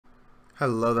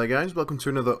Hello there guys, welcome to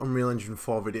another Unreal Engine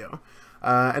 4 video.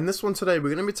 In this one today we're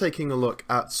going to be taking a look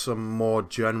at some more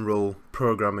general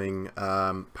programming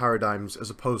paradigms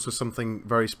as opposed to something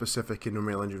very specific in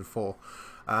Unreal Engine 4.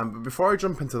 But before I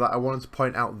jump into that, I wanted to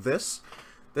point out this.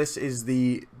 This is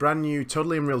the brand new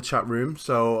Totally Unreal Chatroom.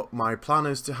 So my plan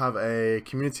is to have a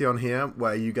community on here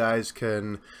where you guys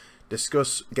can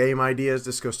discuss game ideas,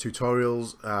 discuss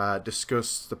tutorials,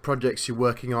 discuss the projects you're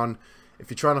working on. If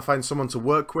you're trying to find someone to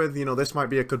work with, you know, this might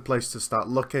be a good place to start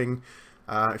looking.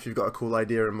 If you've got a cool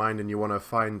idea in mind and you want to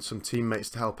find some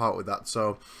teammates to help out with that.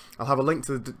 So I'll have a link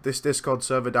to this Discord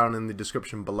server down in the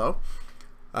description below.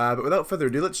 But without further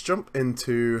ado, let's jump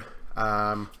into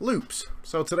loops.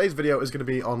 So today's video is going to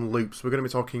be on loops. We're going to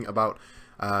be talking about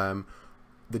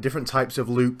the different types of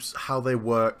loops, how they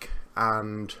work,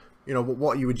 and you know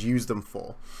what you would use them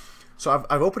for. So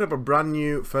I've opened up a brand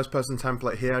new first-person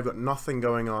template here. I've got nothing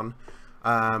going on.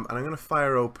 And I'm going to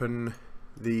fire open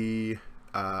the,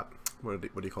 what do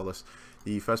you call this?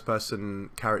 The first person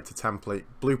character template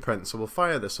blueprint. So we'll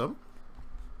fire this up.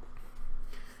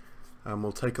 And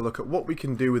we'll take a look at what we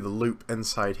can do with the loop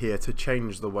inside here to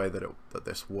change the way that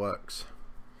this works.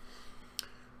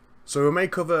 So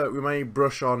we may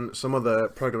brush on some other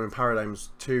programming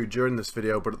paradigms too during this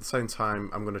video, but at the same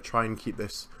time I'm going to try and keep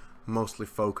this mostly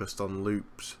focused on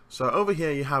loops. So over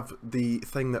here you have the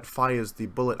thing that fires the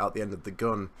bullet out the end of the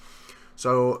gun.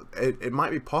 So it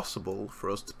might be possible for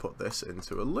us to put this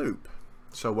into a loop.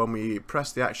 So when we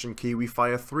press the action key, we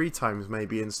fire 3 times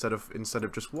maybe instead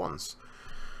of just once.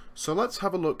 So let's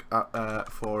have a look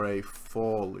at for a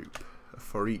for loop, a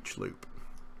for each loop.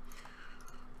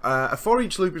 A for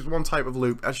each loop is one type of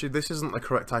loop. Actually, this isn't the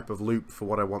correct type of loop for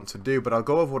what I want to do, but I'll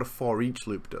go over what a for each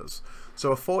loop does.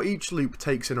 So a for each loop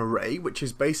takes an array, which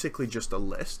is basically just a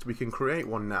list. We can create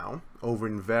one now over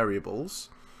in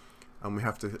variables, and we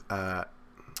have to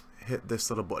hit this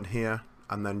little button here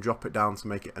and then drop it down to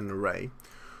make it an array.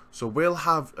 So we'll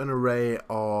have an array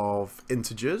of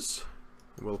integers.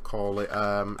 We'll call it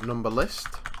number list.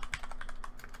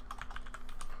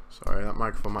 Sorry, that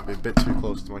microphone might be a bit too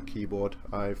close to my keyboard.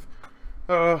 I've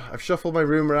shuffled my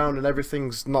room around and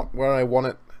everything's not where I want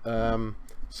it.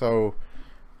 So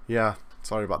yeah,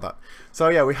 sorry about that. So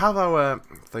yeah, we have our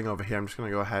thing over here. I'm just going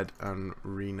to go ahead and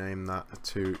rename that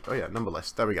to, oh yeah, number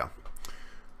list. There we go.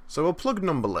 So we'll plug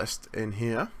number list in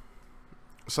here.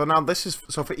 So now this is,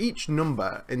 so for each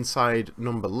number inside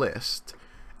number list,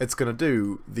 it's going to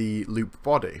do the loop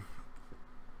body.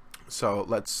 So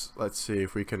let's see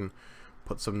if we can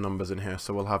put some numbers in here.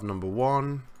 So we'll have number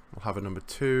 1, we'll have a number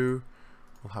 2,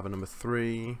 we'll have a number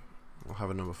 3, we'll have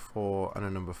a number 4, and a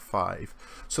number 5.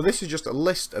 So this is just a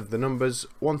list of the numbers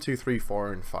 1, 2, 3,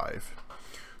 4, and 5.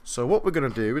 So what we're going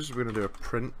to do is we're going to do a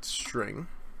print string,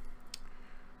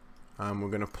 and we're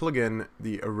going to plug in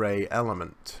the array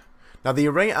element. Now the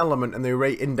array element and the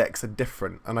array index are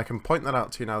different, and I can point that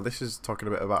out to you now. This is talking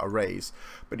a bit about arrays,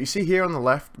 but you see here on the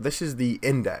left, this is the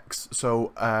index.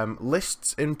 So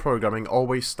lists in programming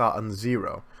always start on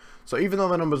 0. So even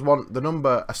though the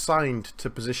number assigned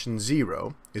to position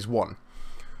 0 is 1.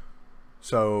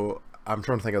 So I'm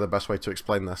trying to think of the best way to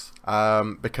explain this,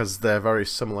 because they're very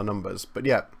similar numbers. But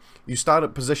yeah, you start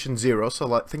at position 0, so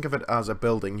like, think of it as a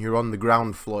building. You're on the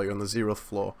ground floor, you're on the 0th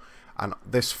floor, and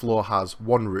this floor has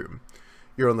 1 room.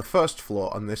 You're on the 1st floor,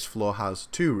 and this floor has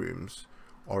 2 rooms,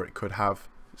 or it could have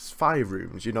 5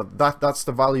 rooms. You know, that's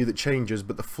the value that changes,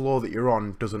 but the floor that you're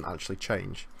on doesn't actually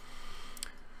change.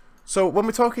 So when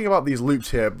we're talking about these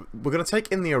loops here, we're going to take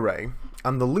in the array,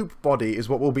 and the loop body is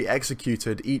what will be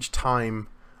executed each time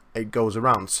it goes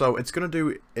around. So it's going to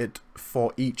do it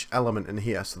for each element in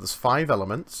here. So there's 5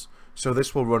 elements, so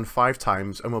this will run 5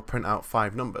 times, and we'll print out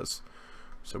 5 numbers.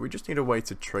 So we just need a way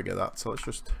to trigger that. So let's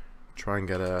just try and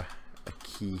get a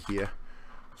key here,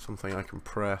 something I can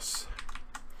press.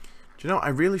 Do you know, I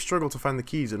really struggle to find the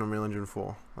keys in Unreal Engine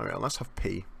 4. Alright, let's have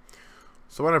P.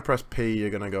 So when I press P, you're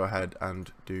going to go ahead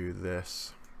and do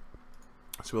this.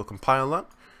 So we'll compile that.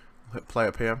 We'll hit play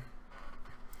up here.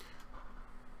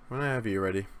 Whenever you're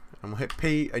ready. And we'll hit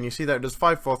P, and you see that it does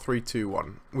 5, 4, 3, 2,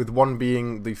 1. With 1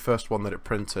 being the first one that it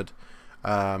printed,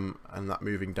 and that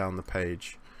moving down the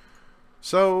page.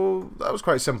 So that was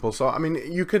quite simple. So I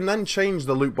mean, you can then change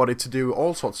the loop body to do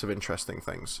all sorts of interesting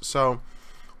things. So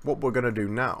what we're going to do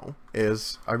now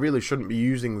is, I really shouldn't be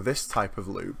using this type of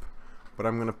loop, but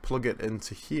I'm going to plug it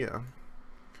into here.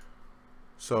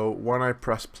 So when I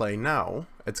press play now,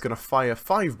 it's going to fire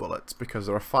 5 bullets because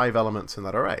there are 5 elements in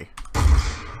that array.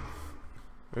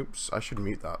 Oops, I should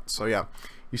mute that. So yeah,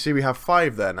 you see we have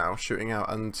 5 there now shooting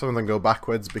out, and some of them go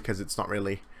backwards because it's not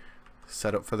really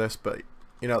set up for this, but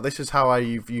you know, this is how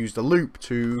I've used a loop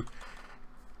to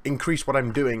increase what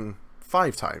I'm doing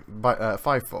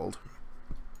fivefold.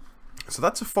 So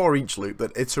that's a for each loop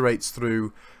that iterates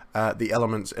through the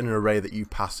elements in an array that you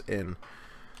pass in.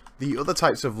 The other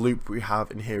types of loop we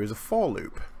have in here is a for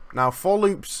loop. Now, for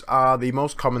loops are the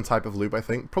most common type of loop, I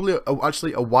think. Probably,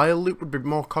 actually, a while loop would be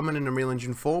more common in Unreal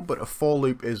Engine 4, but a for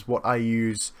loop is what I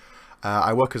use.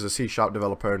 I work as a C#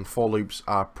 developer, and for loops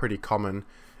are pretty common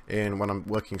when I'm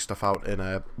working stuff out in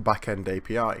a back-end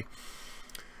API.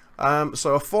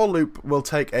 So a for loop will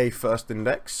take a first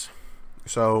index,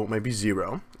 so maybe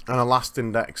 0, and a last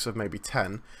index of maybe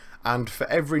 10, and for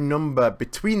every number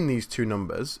between these two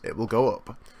numbers, it will go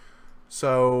up.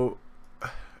 So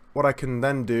what I can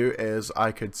then do is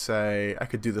I could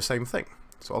do the same thing.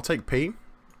 So I'll take P,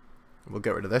 we'll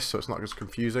get rid of this so it's not as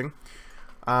confusing,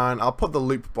 and I'll put the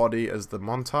loop body as the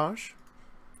montage,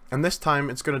 and this time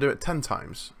it's going to do it 10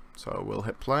 times. So we'll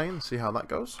hit play and see how that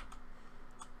goes.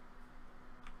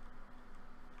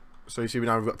 So you see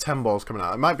now we've got 10 balls coming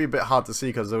out. It might be a bit hard to see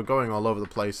because they're going all over the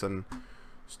place and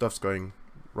stuff's going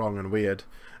wrong and weird.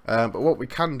 But what we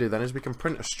can do then is we can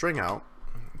print a string out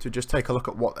to just take a look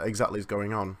at what exactly is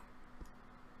going on.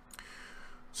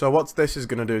 So what this is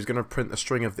going to do is going to print a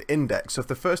string of the index. So if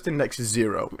the first index is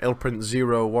 0, it'll print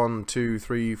 0, 1, 2,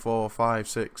 3, 4, 5,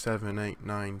 6, 7, 8,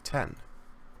 9, 10.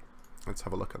 Let's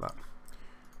have a look at that.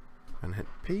 And hit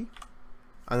P.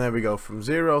 And there we go, from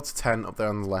 0 to 10 up there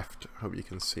on the left. Hope you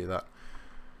can see that.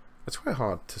 It's quite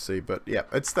hard to see, but yeah,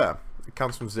 it's there. It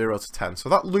counts from 0 to 10. So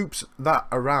that loops that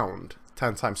around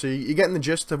 10 times. So you're getting the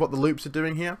gist of what the loops are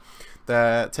doing here.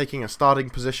 They're taking a starting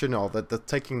position, or they're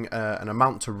taking an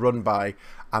amount to run by,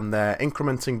 and they're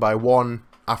incrementing by 1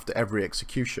 after every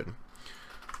execution.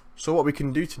 So what we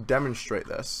can do to demonstrate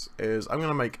this is I'm going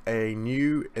to make a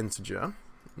new integer,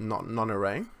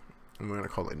 non-array, and we're going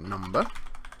to call it number.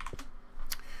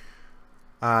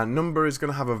 Number is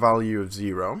going to have a value of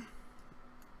 0.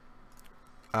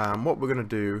 What we're going to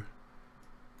do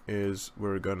is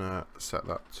we're going to set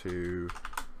that to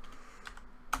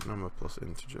number plus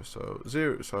integer. So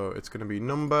 0. So it's going to be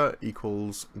number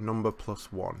equals number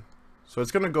plus 1. So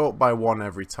it's going to go up by 1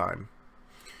 every time.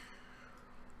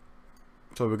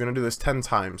 So we're going to do this 10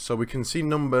 times. So we can see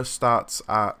number starts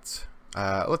at,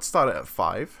 let's start it at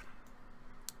 5.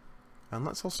 And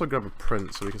let's also grab a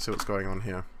print so we can see what's going on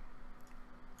here.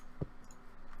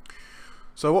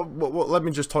 So let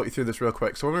me just talk you through this real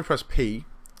quick. So when we press P,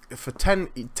 for 10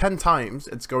 times,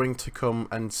 it's going to come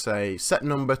and say set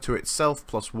number to itself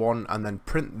plus 1 and then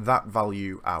print that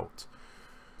value out.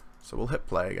 So we'll hit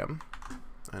play again.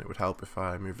 And it would help if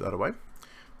I moved that away. I'm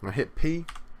going to hit P,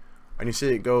 and you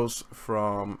see it goes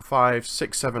from 5,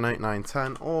 6, 7, 8, 9,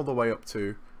 10, all the way up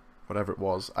to whatever it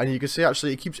was. And you can see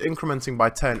actually it keeps incrementing by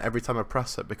 10 every time I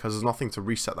press it because there's nothing to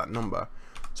reset that number.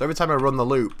 So every time I run the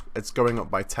loop, it's going up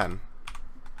by 10.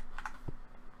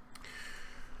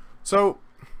 So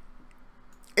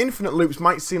infinite loops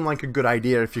might seem like a good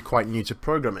idea if you're quite new to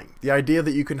programming. The idea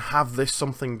that you can have this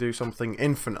something do something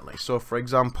infinitely. So for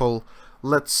example,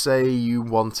 let's say you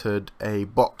wanted a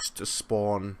box to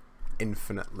spawn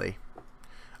infinitely.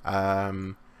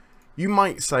 You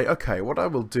might say, okay, what I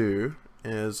will do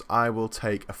is I will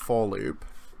take a for loop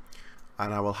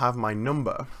and I will have my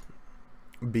number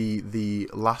be the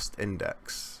last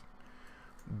index.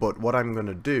 But what I'm going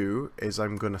to do is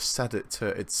I'm going to set it to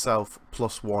itself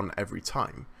plus 1 every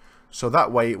time. So that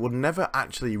way it will never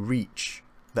actually reach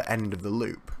the end of the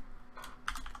loop.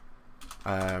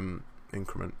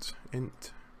 Increment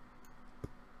int.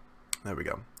 There we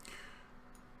go.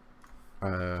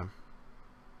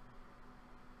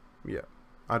 Yeah.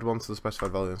 Add 1 to the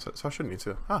specified value instead. So I shouldn't need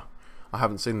to. I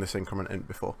haven't seen this increment int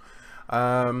before.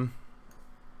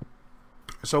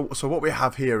 So what we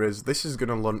have here is this is going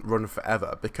to run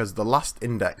forever because the last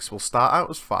index will start out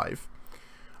as 5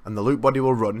 and the loop body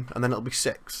will run, and then it'll be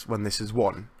 6 when this is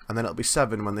 1, and then it'll be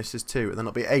 7 when this is 2, and then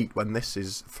it'll be 8 when this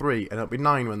is 3, and it'll be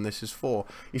 9 when this is 4.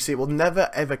 You see, it will never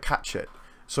ever catch it,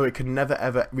 so it can never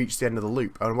ever reach the end of the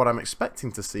loop. And what I'm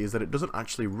expecting to see is that it doesn't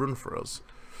actually run for us,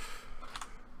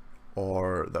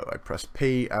 or that I press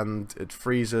P and it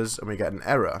freezes and we get an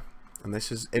error, and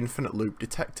this is infinite loop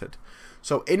detected.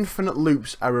 So infinite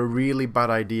loops are a really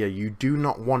bad idea. You do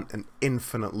not want an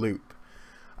infinite loop.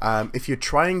 If you're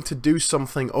trying to do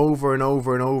something over and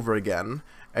over and over again,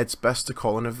 it's best to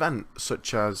call an event,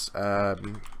 such as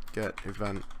get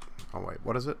event, oh wait,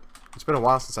 what is it? It's been a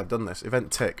while since I've done this.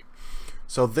 Event tick.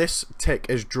 So this tick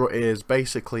is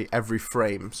basically every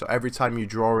frame. So every time you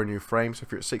draw a new frame, so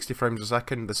if you're at 60 frames a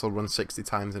second, this will run 60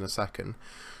 times in a second.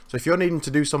 So if you're needing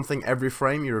to do something every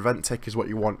frame, your event tick is what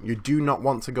you want. You do not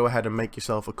want to go ahead and make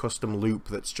yourself a custom loop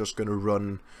that's just going to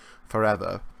run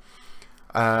forever.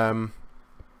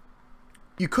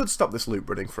 you could stop this loop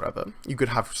running forever. You could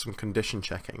have some condition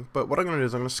checking, but what I'm going to do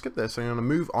is I'm going to skip this and I'm going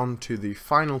to move on to the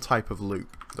final type of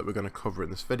loop that we're going to cover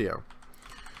in this video,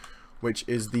 which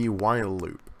is the while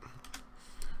loop.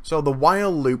 So the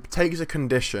while loop takes a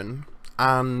condition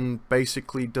and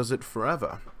basically does it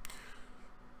forever.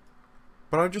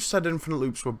 But I just said infinite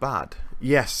loops were bad.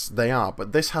 Yes, they are,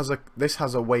 but this has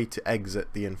a way to exit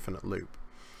the infinite loop.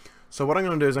 So what I'm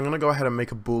going to do is I'm going to go ahead and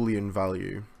make a Boolean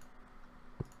value.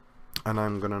 And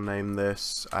I'm going to name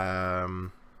this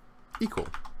equal.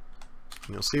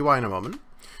 And you'll see why in a moment.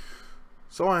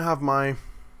 So I have my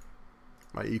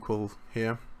equal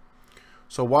here.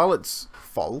 So while it's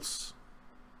false,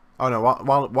 oh no,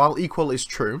 while equal is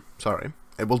true, sorry,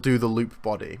 it will do the loop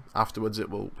body. Afterwards it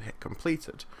will hit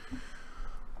completed.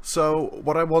 So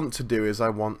what I want to do is I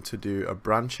want to do a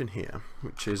branch in here,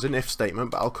 which is an if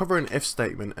statement, but I'll cover an if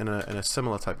statement in a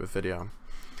similar type of video.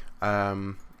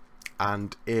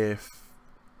 And if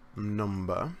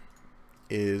number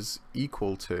is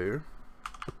equal to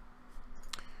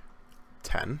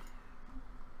 10,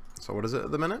 so what is it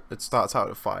at the minute? It starts out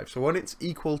at 5. So when it's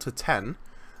equal to 10,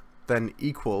 then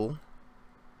equal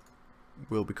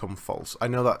will become false. I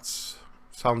know that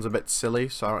sounds a bit silly,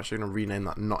 so I'm actually going to rename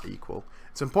that not equal.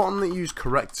 It's important that you use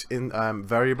correct in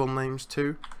variable names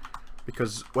too,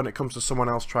 because when it comes to someone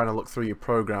else trying to look through your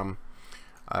program,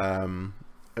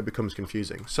 it becomes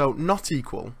confusing. So not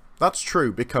equal, that's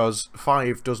true because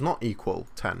 5 does not equal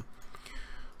 10.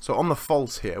 So on the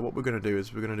false here, what we're going to do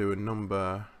is we're going to do a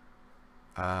number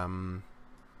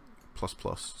plus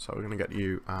plus. So we're going to get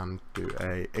you and do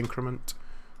a increment.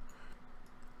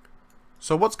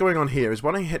 So what's going on here is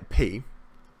when I hit P,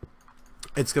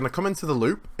 it's going to come into the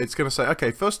loop. It's going to say,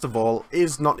 okay, first of all,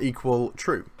 is not equal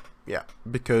true. Yeah,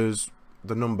 because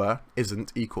the number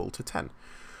isn't equal to 10.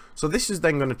 So this is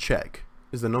then going to check,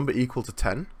 is the number equal to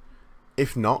 10?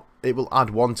 If not, it will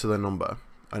add 1 to the number.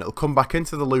 And it'll come back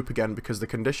into the loop again because the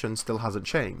condition still hasn't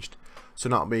changed. So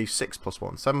now it'll be 6 plus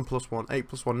 1, 7 plus 1, 8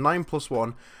 plus 1, 9 plus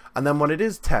 1. And then when it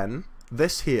is 10,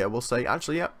 this here will say,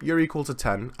 actually, yep, you're equal to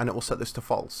 10, and it will set this to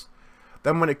false.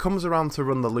 Then when it comes around to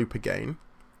run the loop again,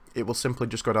 it will simply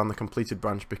just go down the completed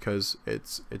branch because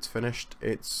it's finished,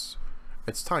 it's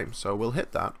time. So we'll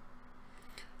hit that.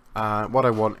 What I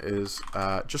want is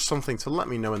just something to let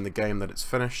me know in the game that it's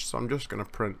finished. So I'm just going to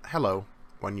print hello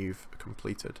when you've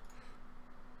completed.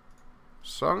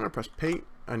 So I'm going to press P,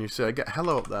 and you see I get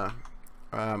hello up there.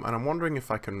 And I'm wondering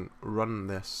if I can run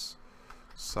this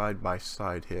side by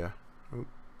side here,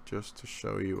 just to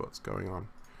show you what's going on.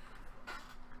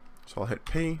 So I'll hit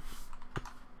P,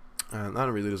 and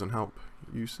that really doesn't help.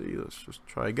 You see, let's just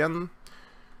try again.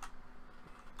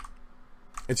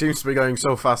 It seems to be going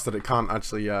so fast that it can't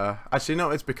actually. Actually, no,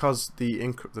 it's because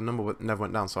the number never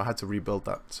went down, so I had to rebuild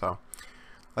that. So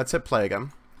let's hit play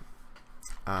again,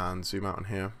 and zoom out on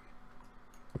here.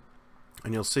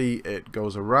 And you'll see it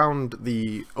goes around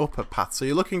the upper path. So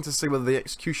you're looking to see whether the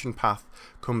execution path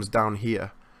comes down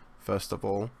here, first of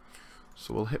all.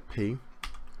 So we'll hit P.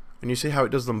 And you see how it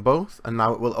does them both, and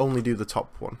now it will only do the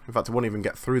top one. In fact, it won't even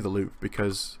get through the loop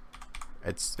because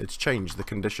it's changed. The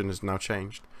condition is now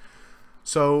changed.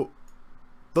 So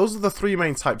those are the 3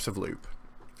 main types of loop.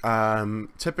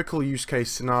 Typical use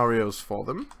case scenarios for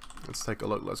them. Let's take a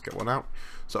look. Let's get one out.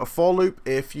 So a for loop,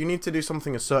 if you need to do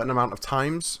something a certain amount of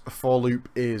times, a for loop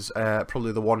is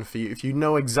probably the one for you. If you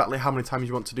know exactly how many times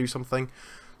you want to do something.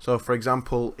 So for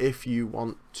example, if you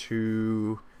want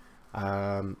to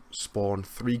spawn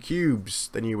 3 cubes,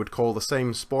 then you would call the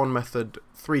same spawn method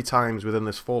 3 times within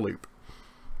this for loop.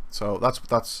 So that's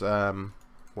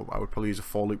what I would probably use a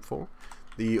for loop for.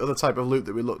 The other type of loop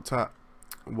that we looked at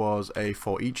was a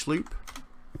for each loop.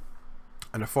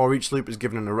 And a for each loop is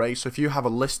given an array. So if you have a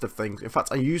list of things, in fact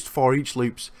I used for each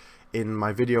loops in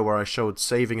my video where I showed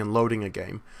saving and loading a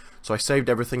game. So I saved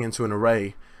everything into an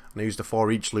array, and I used a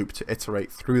for each loop to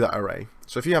iterate through that array.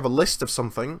 So if you have a list of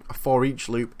something, a for each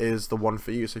loop is the one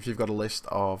for you. So if you've got a list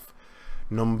of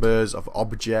numbers, of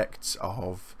objects,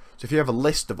 so if you have a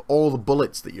list of all the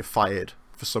bullets that you fired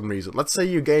for some reason, let's say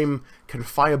your game can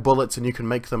fire bullets and you can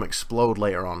make them explode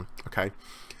later on, okay?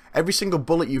 Every single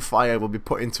bullet you fire will be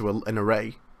put into an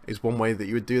array, is one way that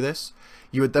you would do this.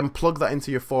 You would then plug that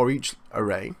into your for each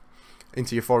array,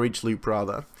 into your for each loop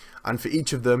rather, and for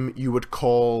each of them you would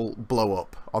call blow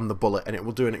up on the bullet, and it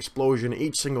will do an explosion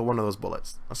each single one of those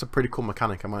bullets. That's a pretty cool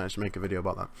mechanic. I might actually make a video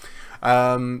about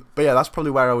that. But yeah, that's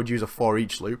probably where I would use a for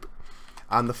each loop.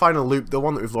 And the final loop, the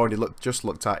one that we've already just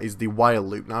looked at, is the while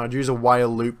loop. Now I'd use a while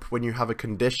loop when you have a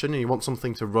condition and you want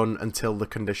something to run until the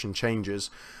condition changes.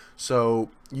 So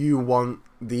you want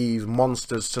these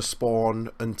monsters to spawn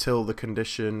until the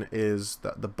condition is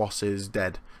that the boss is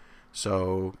dead.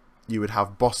 So you would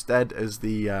have boss dead as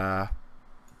the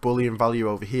Boolean value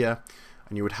over here,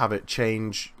 and you would have it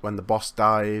change when the boss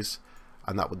dies,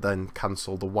 and that would then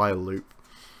cancel the while loop.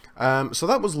 So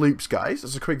that was loops, guys.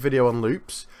 It's a quick video on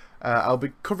loops. I'll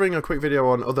be covering a quick video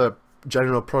on other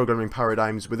general programming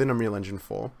paradigms within Unreal Engine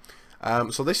 4.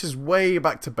 So this is way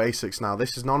back to basics now.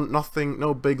 This is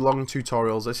no big long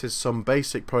tutorials. This is some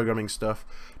basic programming stuff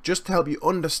just to help you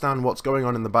understand what's going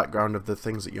on in the background of the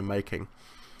things that you're making.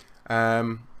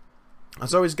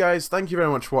 As always, guys, thank you very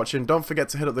much for watching. Don't forget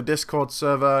to hit up the Discord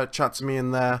server, chat to me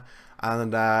in there,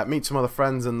 and meet some other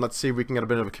friends, and let's see if we can get a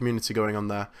bit of a community going on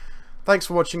there. Thanks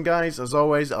for watching, guys. As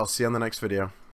always, I'll see you on the next video.